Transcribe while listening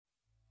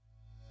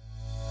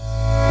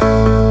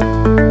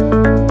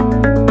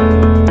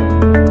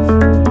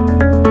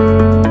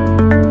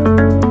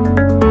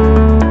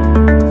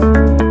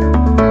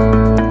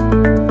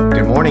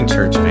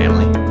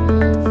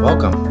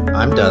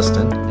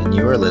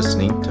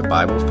listening to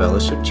Bible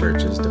Fellowship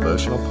Church's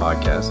devotional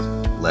podcast,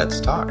 Let's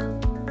Talk.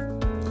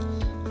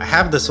 I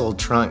have this old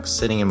trunk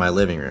sitting in my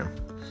living room,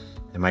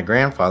 and my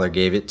grandfather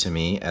gave it to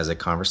me as a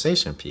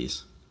conversation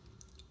piece.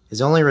 His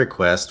only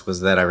request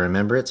was that I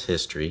remember its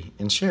history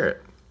and share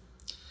it.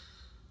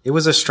 It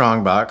was a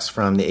strong box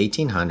from the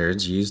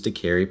 1800s used to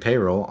carry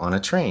payroll on a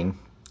train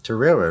to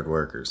railroad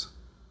workers.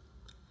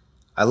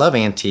 I love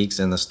antiques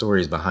and the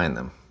stories behind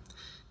them.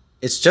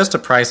 It's just a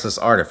priceless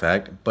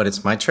artifact, but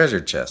it's my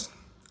treasure chest.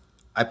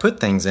 I put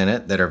things in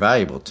it that are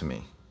valuable to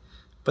me,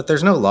 but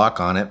there's no lock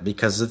on it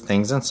because the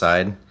things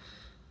inside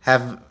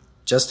have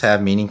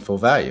meaningful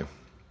value.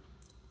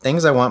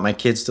 Things I want my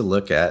kids to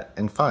look at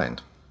and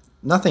find.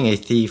 Nothing a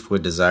thief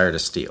would desire to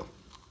steal.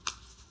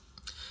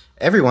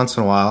 Every once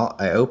in a while,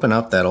 I open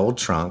up that old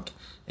trunk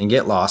and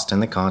get lost in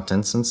the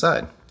contents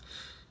inside.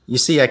 You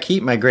see, I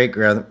keep my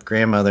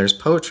great-grandmother's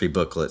poetry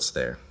booklets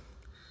there.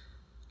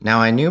 Now,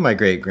 I knew my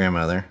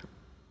great-grandmother,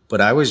 but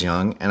I was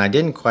young and I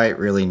didn't quite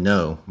really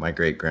know my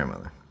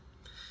great-grandmother.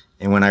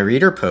 And when I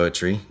read her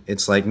poetry,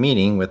 it's like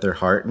meeting with her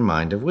heart and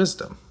mind of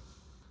wisdom.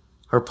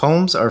 Her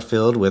poems are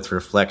filled with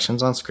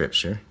reflections on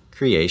Scripture,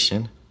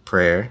 creation,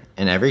 prayer,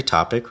 and every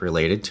topic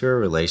related to her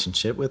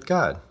relationship with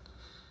God.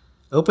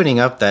 Opening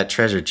up that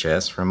treasure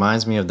chest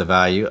reminds me of the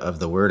value of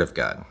the Word of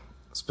God,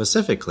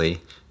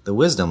 specifically the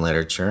wisdom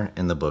literature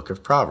in the book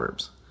of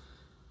Proverbs.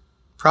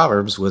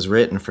 Proverbs was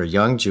written for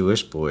young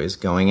Jewish boys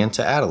going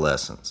into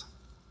adolescence.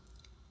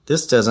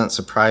 This doesn't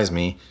surprise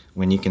me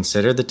when you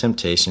consider the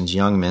temptations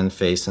young men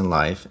face in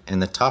life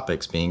and the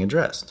topics being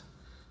addressed.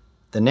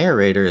 The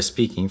narrator is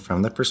speaking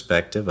from the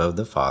perspective of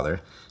the father,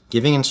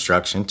 giving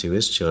instruction to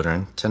his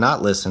children to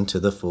not listen to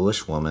the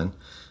foolish woman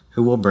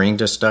who will bring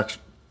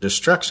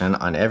destruction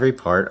on every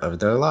part of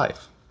their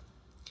life.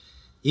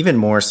 Even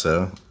more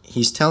so,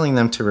 he's telling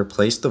them to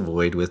replace the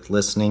void with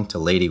listening to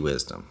Lady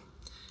Wisdom.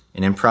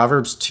 And in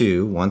Proverbs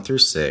 2,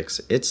 1-6,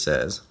 it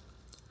says,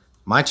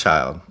 "My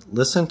child,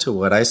 listen to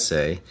what I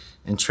say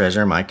and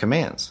treasure my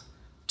commands.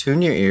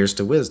 Tune your ears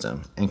to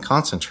wisdom and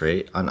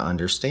concentrate on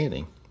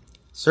understanding.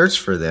 Search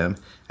for them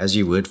as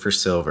you would for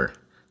silver.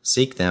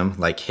 Seek them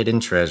like hidden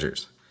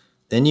treasures.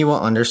 Then you will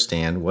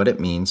understand what it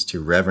means to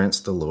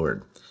reverence the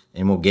Lord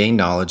and will gain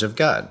knowledge of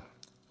God.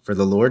 For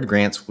the Lord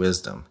grants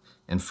wisdom,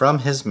 and from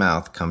his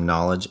mouth come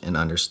knowledge and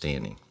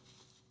understanding."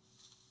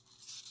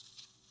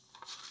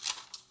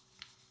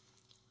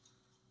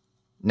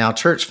 Now,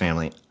 church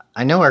family,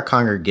 I know our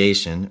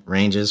congregation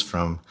ranges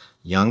from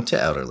young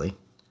to elderly,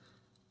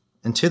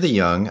 and to the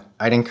young,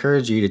 I'd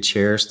encourage you to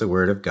cherish the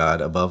Word of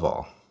God above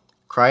all.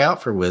 Cry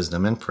out for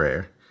wisdom and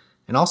prayer,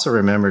 and also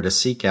remember to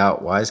seek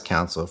out wise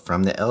counsel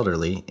from the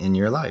elderly in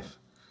your life.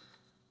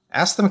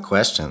 Ask them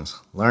questions,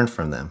 learn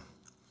from them.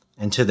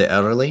 And to the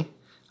elderly,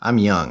 I'm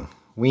young.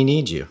 We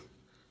need you.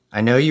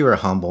 I know you are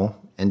humble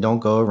and don't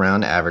go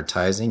around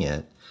advertising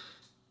it,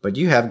 but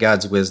you have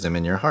God's wisdom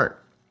in your heart.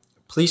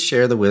 Please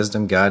share the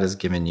wisdom God has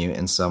given you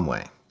in some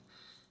way.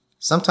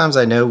 Sometimes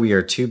I know we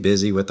are too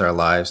busy with our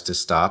lives to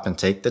stop and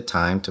take the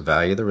time to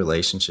value the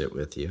relationship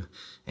with you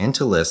and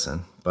to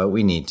listen, but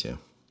we need to.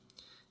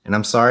 And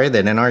I'm sorry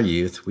that in our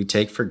youth we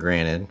take for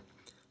granted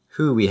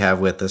who we have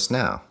with us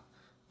now.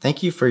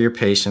 Thank you for your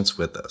patience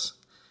with us.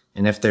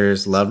 And if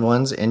there's loved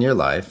ones in your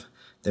life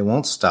that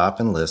won't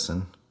stop and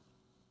listen,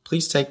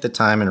 please take the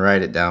time and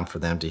write it down for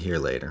them to hear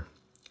later.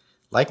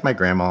 Like my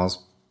grandma's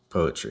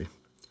poetry.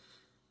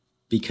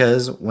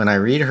 Because when I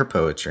read her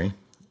poetry,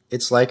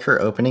 it's like her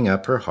opening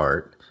up her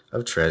heart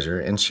of treasure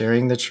and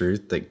sharing the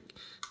truth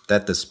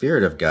that the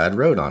Spirit of God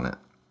wrote on it.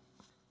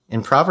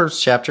 In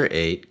Proverbs chapter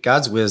 8,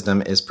 God's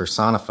wisdom is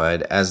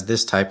personified as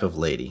this type of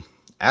lady,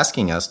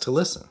 asking us to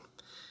listen.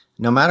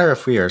 No matter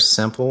if we are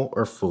simple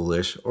or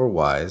foolish or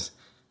wise,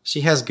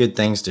 she has good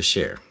things to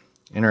share,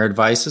 and her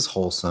advice is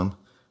wholesome,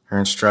 her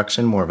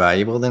instruction more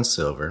valuable than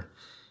silver,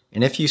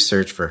 and if you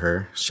search for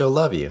her, she'll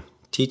love you,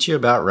 teach you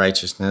about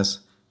righteousness,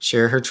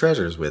 share her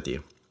treasures with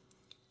you.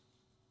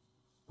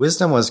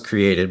 Wisdom was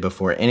created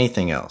before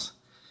anything else,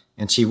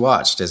 and she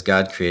watched as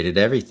God created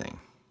everything.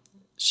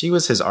 She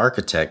was his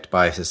architect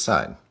by his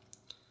side.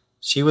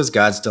 She was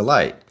God's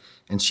delight,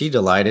 and she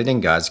delighted in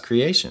God's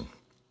creation.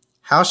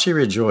 How she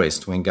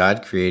rejoiced when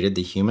God created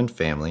the human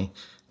family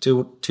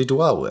to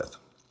dwell with.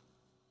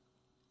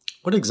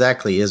 What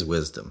exactly is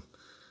wisdom?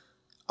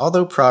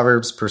 Although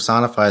Proverbs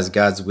personifies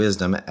God's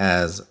wisdom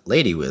as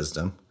Lady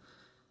Wisdom,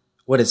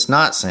 what it's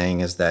not saying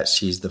is that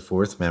she's the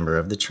fourth member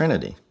of the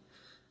Trinity.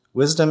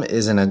 Wisdom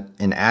is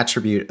an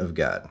attribute of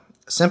God.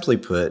 Simply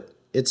put,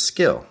 it's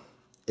skill.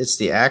 It's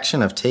the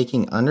action of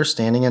taking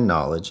understanding and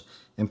knowledge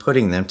and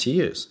putting them to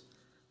use.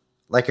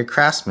 Like a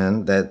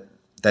craftsman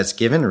that's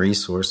given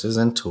resources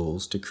and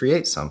tools to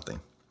create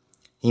something.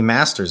 He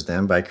masters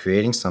them by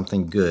creating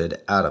something good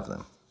out of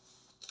them.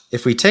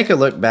 If we take a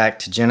look back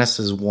to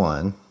Genesis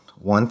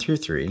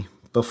 1:1-3,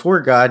 before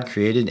God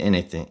created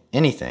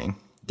anything,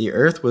 the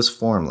earth was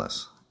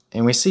formless,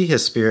 and we see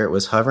his Spirit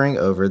was hovering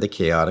over the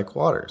chaotic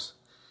waters.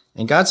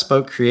 And God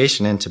spoke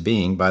creation into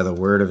being by the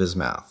word of his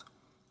mouth.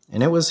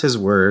 And it was his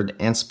word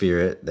and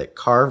Spirit that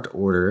carved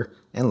order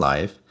and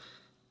life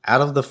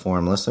out of the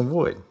formless and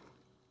void.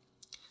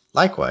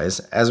 Likewise,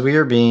 as we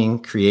are being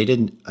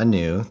created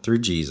anew through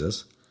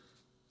Jesus,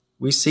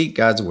 we seek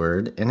God's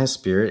word, and his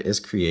Spirit is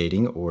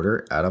creating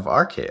order out of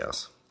our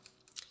chaos.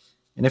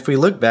 And if we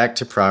look back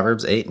to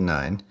Proverbs 8 and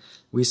 9,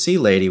 we see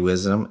Lady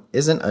Wisdom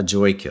isn't a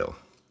joy kill.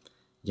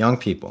 Young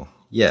people,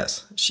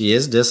 yes, she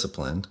is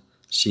disciplined.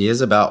 She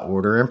is about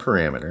order and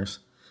parameters,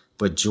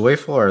 but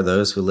joyful are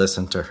those who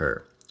listen to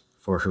her,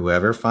 for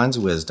whoever finds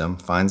wisdom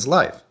finds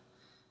life.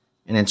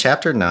 And in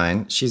chapter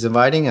 9, she's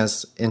inviting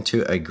us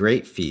into a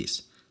great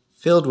feast,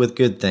 filled with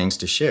good things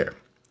to share.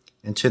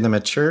 And to the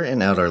mature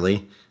and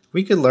elderly,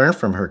 we could learn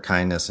from her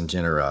kindness and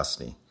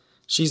generosity.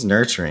 She's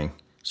nurturing.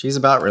 She's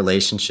about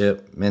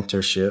relationship,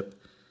 mentorship.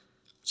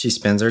 She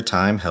spends her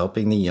time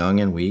helping the young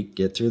and weak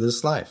get through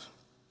this life.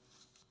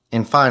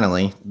 And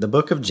finally, the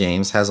book of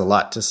James has a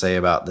lot to say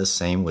about this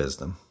same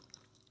wisdom.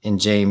 In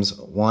James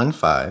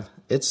 1:5,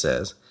 it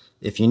says,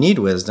 "If you need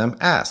wisdom,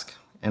 ask,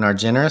 and our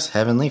generous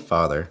heavenly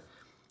Father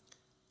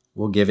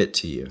will give it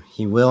to you.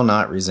 He will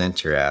not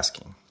resent your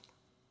asking."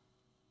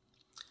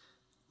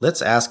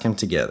 Let's ask him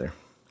together.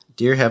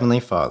 Dear Heavenly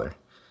Father,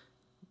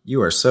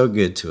 you are so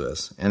good to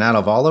us, and out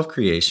of all of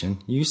creation,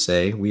 you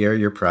say we are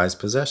your prized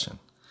possession.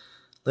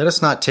 Let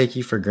us not take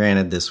you for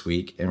granted this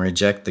week and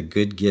reject the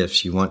good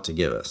gifts you want to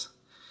give us.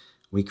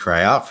 We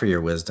cry out for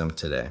your wisdom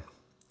today,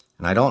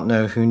 and I don't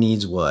know who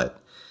needs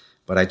what,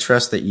 but I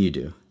trust that you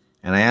do,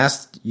 and I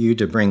ask you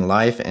to bring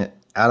life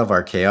out of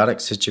our chaotic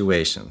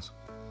situations,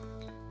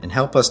 and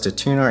help us to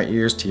tune our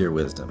ears to your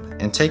wisdom,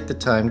 and take the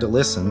time to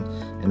listen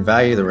and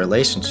value the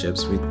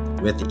relationships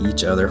with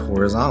each other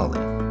horizontally.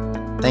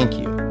 Thank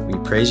you. We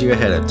praise you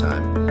ahead of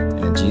time,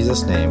 and in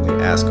Jesus' name we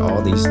ask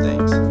all these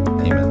things.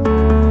 Amen.